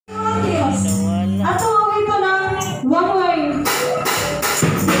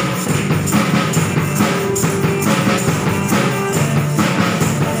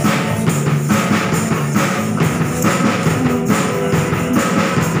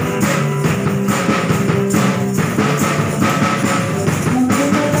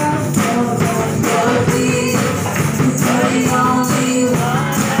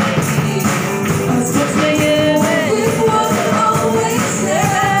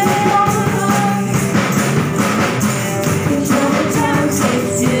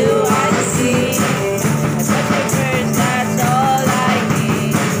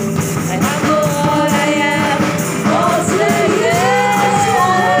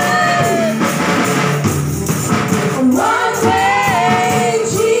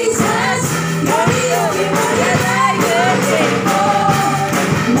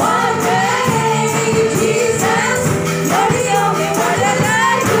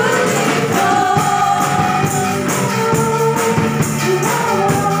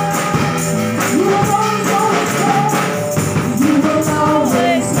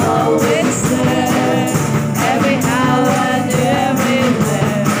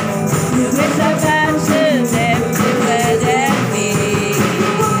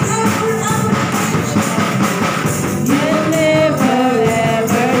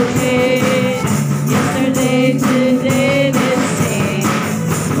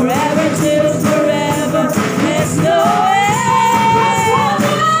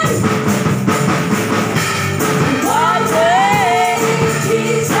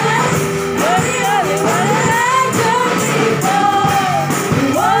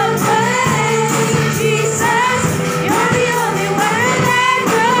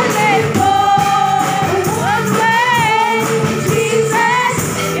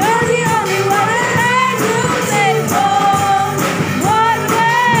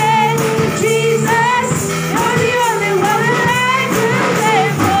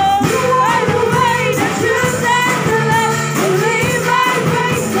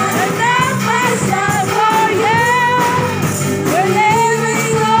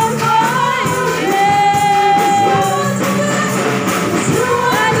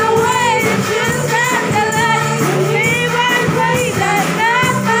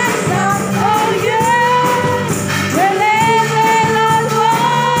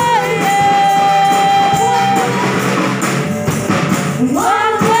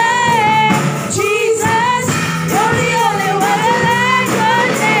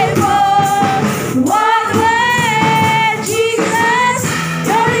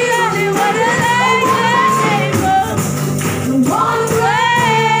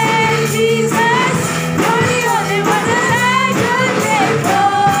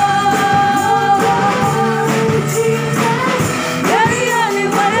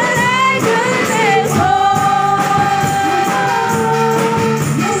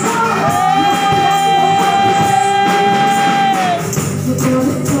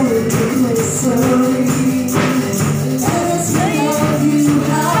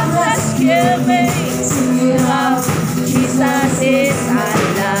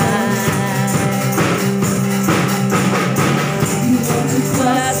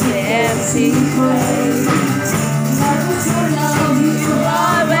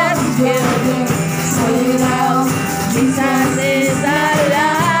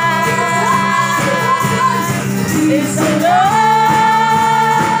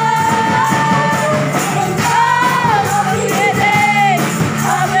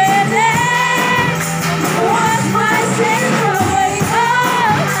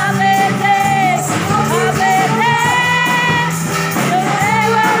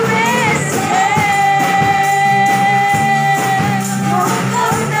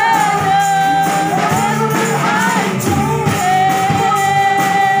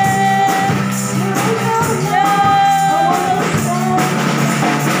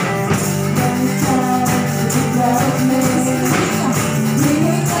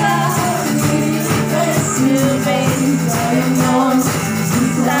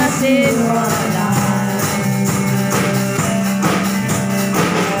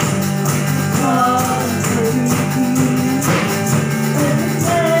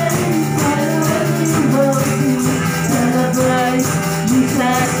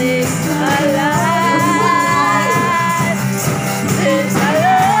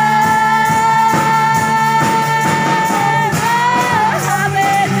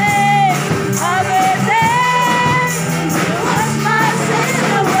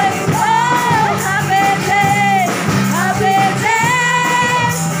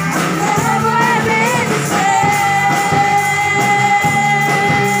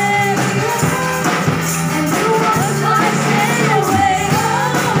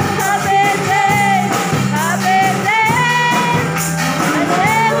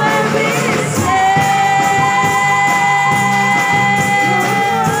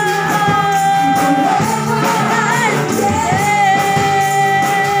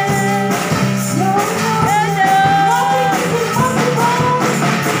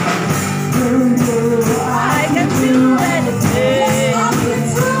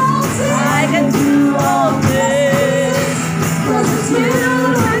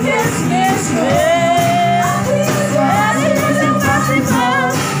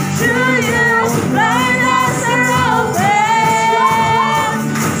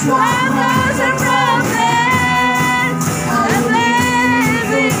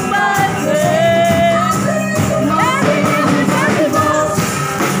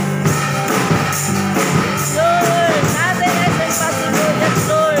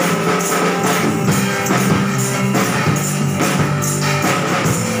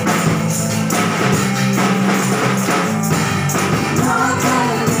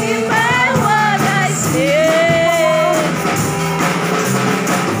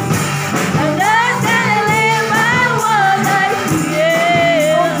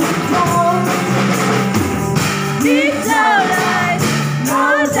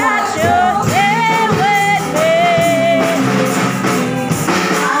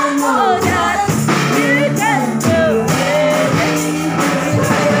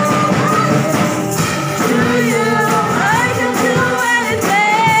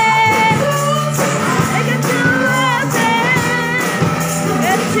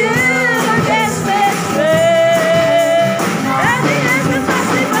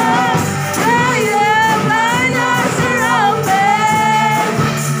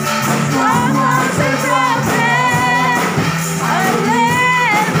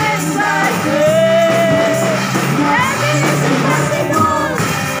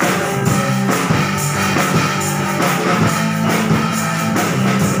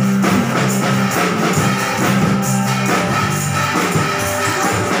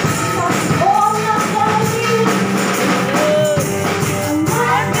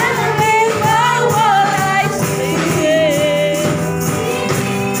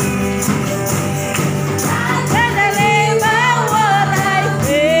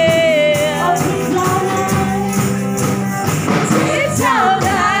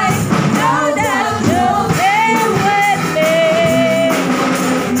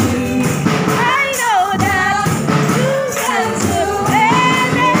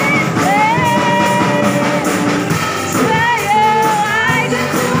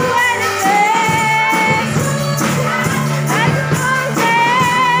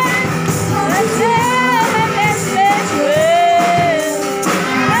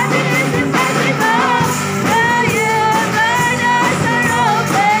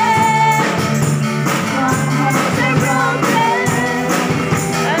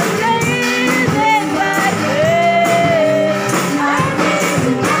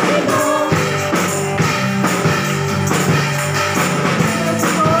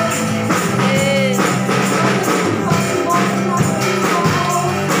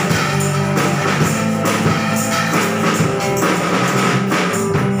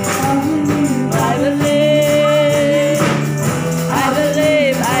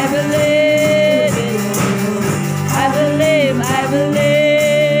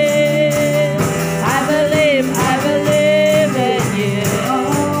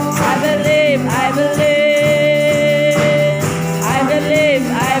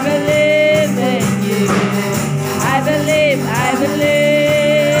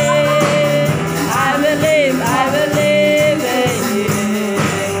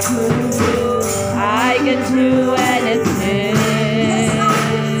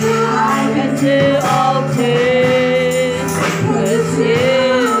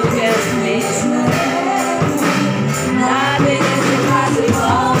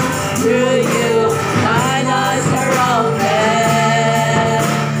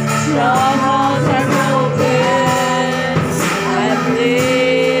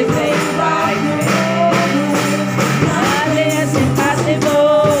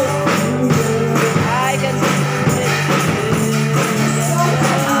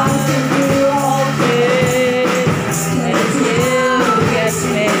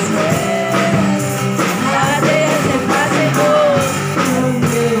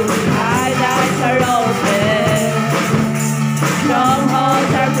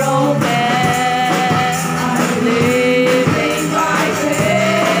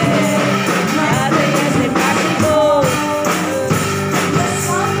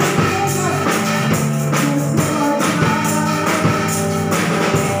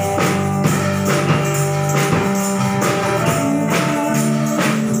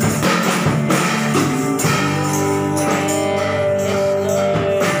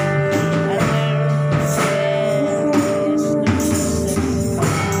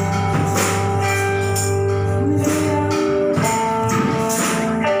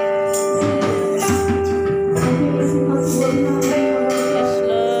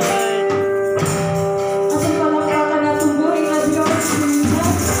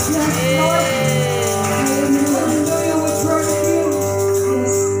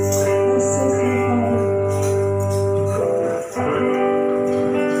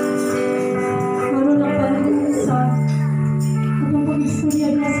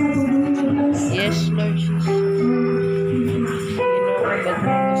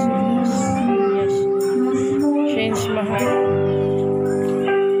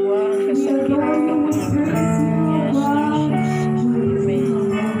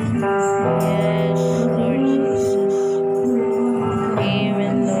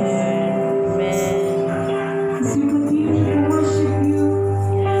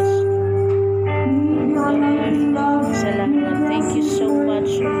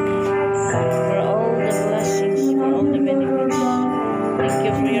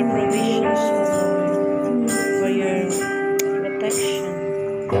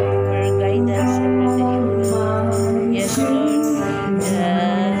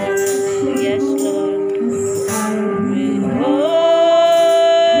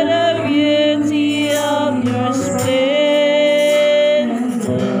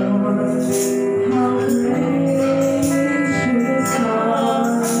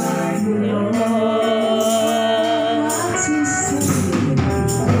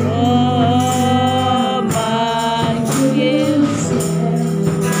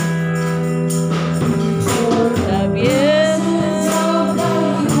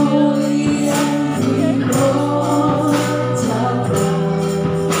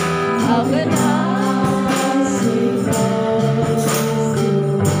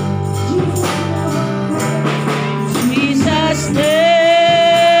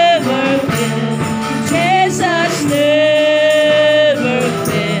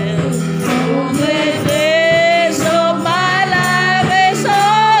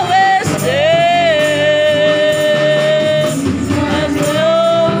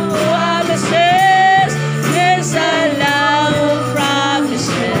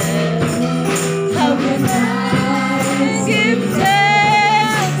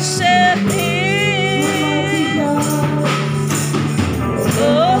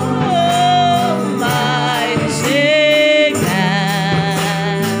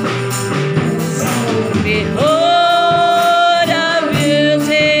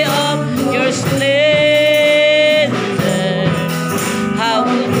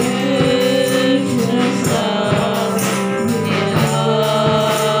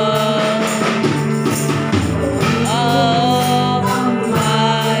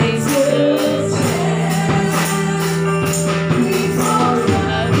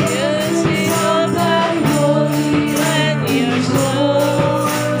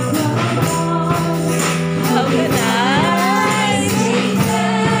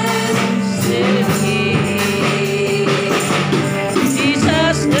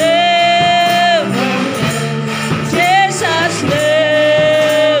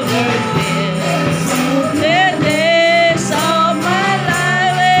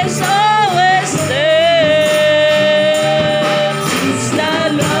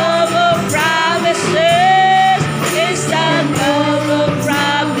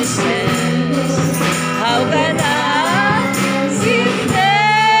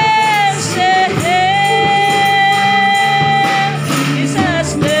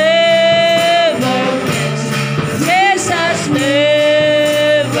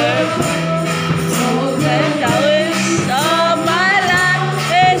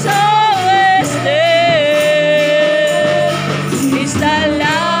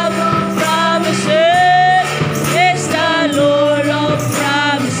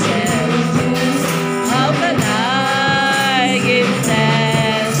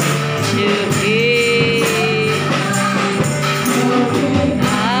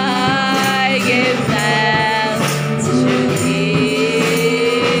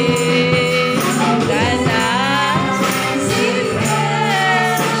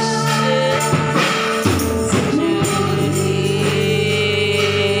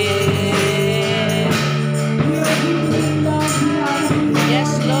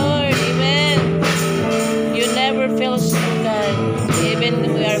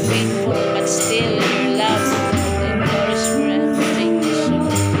faithful, but still your love, Lord, endures forever. Thank you so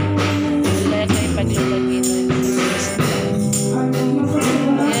much. Wala kayo paglubag ito in Jesus' name.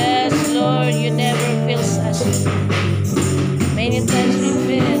 Yes, Lord, you never fails us. Many times we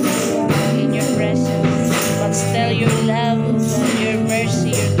fail in your presence, but still your love, your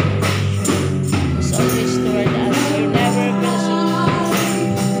mercy, your compassion is always toward us. You never fails us.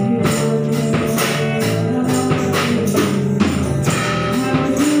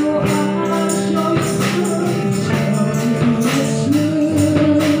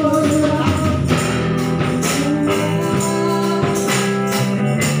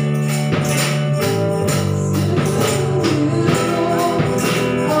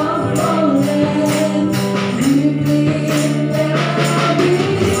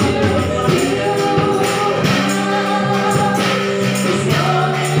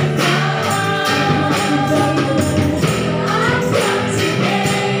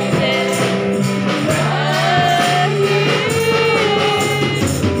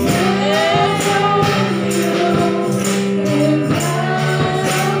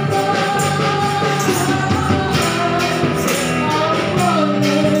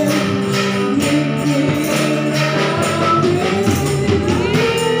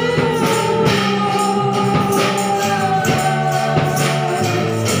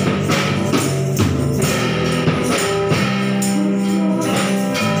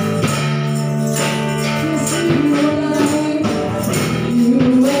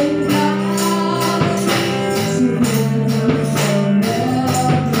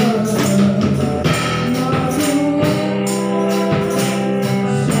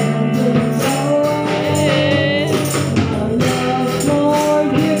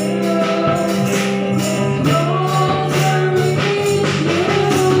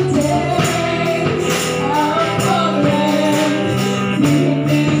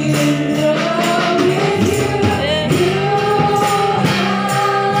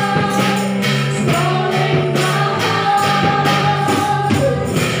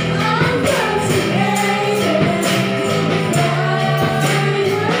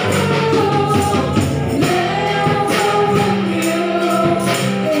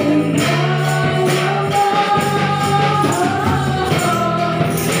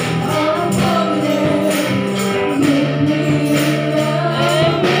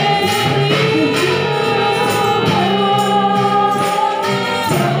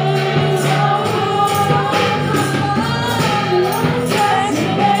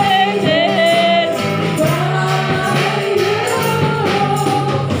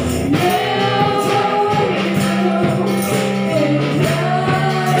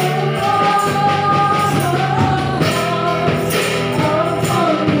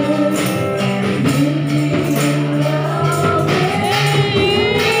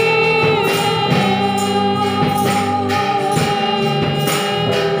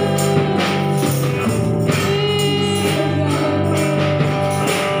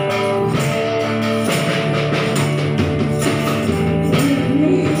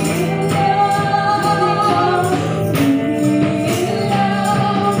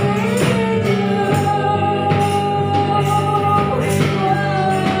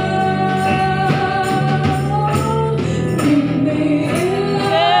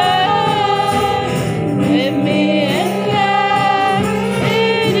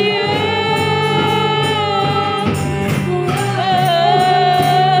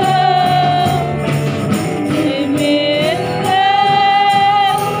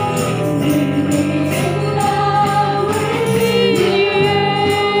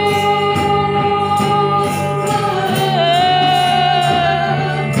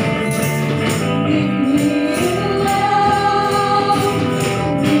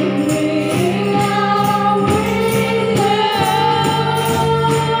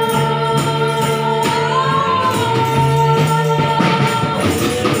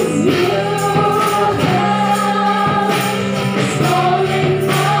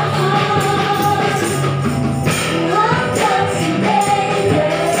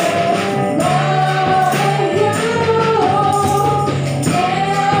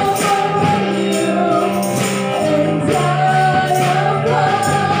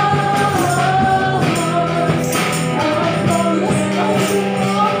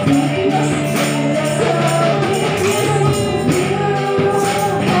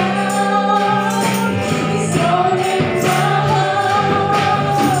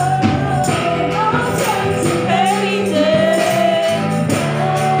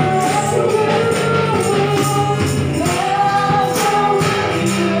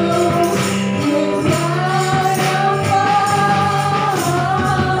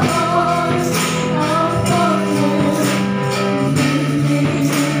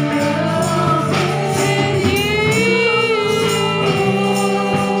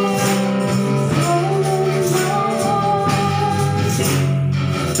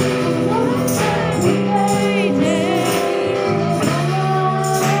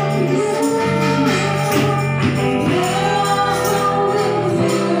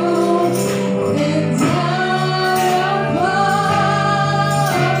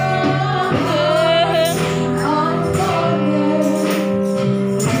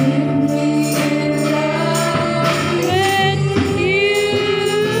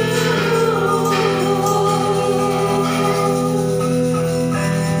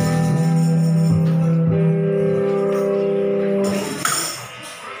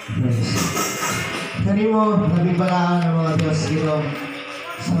 labing balaan ng mga Diyos, Ginoo.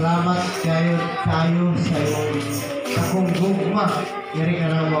 Salamat kayo sa iyong akong gugma. Yari ka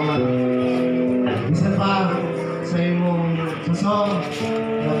na mga. Isa pa sa iyong susong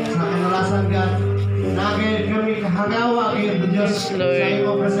sa kanalasan ka. Nagay kami kahagawa kayo ng Diyos sa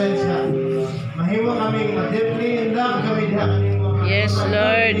iyong presensya. Mahimo kami ma-deeply in love kami diha kanimo. Yes,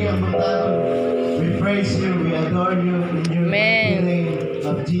 Lord. We praise you, we adore you in your name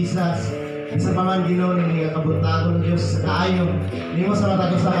of Jesus. Isa pa man Ginoo ni kabutagon ng Dios sa kaayo. Nimo sa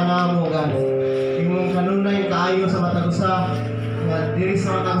matag usa kanamo God. Imong kanunay kaayo sa matag usa. Nga diri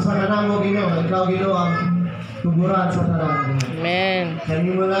sa matag usa kanamo Ginoo, ikaw Ginoo ang tuguran sa tanan. Amen.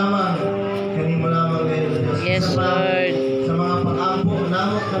 Kanimo lamang Ginoo Dios. Yes, Lord. Sa mga pag-ampo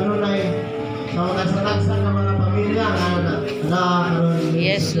namo kanunay sa mga tagsa ng mga pamilya na karon.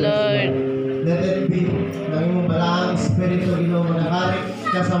 Yes, Lord. Let it be na imong balaang espiritu Ginoo manakarik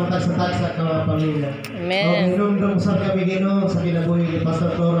ka sa mga tagsa ka mga pamilya. Amen. Hinumdum sa kami Ginoo sa kinabuhi ni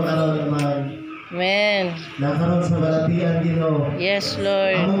Pastor Toro karon naman. Amen. Nakaroon sa balatian Ginoo. Yes,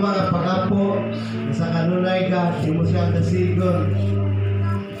 Lord. Among mga pag-apo sa kanunay ka, di mo siyang nasigon.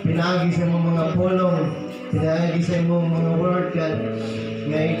 Pinaagi sa imong mga pulong, pinaagi sa imong mga word God.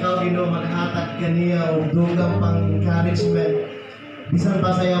 Nga ikaw Ginoo maghatag kaniya og dugang pang-encouragement. Bisan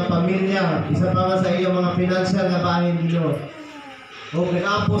pa sa iyang pamilya, bisan pa sa iyang mga financial na bahin Ginoo. O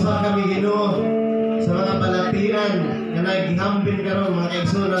nag-apo sa kami Ginoo sa mga balatian nga nagihambin karon mga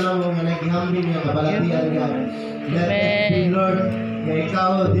kaigsoon na mo nga nagihambin nga kabalatian ka. Let it be Lord, nga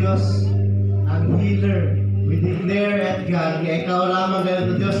ikaw Dios ang healer. We declare at God, nga ikaw lamang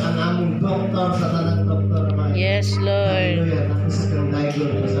gayud Dios ang among doktor sa tanang doktor man. Yes, Lord. Hallelujah. Tapos sa kang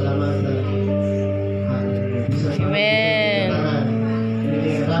daigod, pasalamatan. Amen.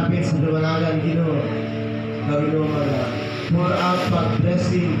 Rapid sa lumalagan Ginoo. Gawin mo pour out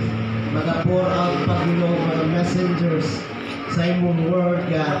pag-blessing, mag-pour out pag-Ginoo mga messengers sa imong word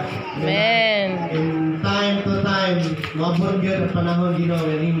God. Amen. In time to time, mabot yun ang panahon Ginoo.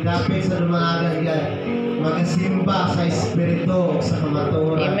 Yung rapid sa lumalagan God. Magasimba sa espiritu sa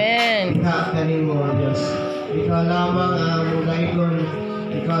kamaturan. Amen. Ika kanimo Diyos. Ikaw lamang ang among dahigon.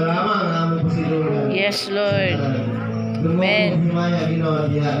 Ikaw lamang ang among pasilugan. Yes, Lord. Amen. Himaya Ginoo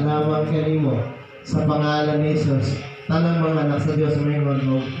diha lamang kanimo sa pangalan ni Jesus. Tanang mga anak sa Dios may mo.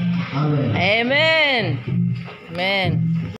 Amen. Amen. Amen.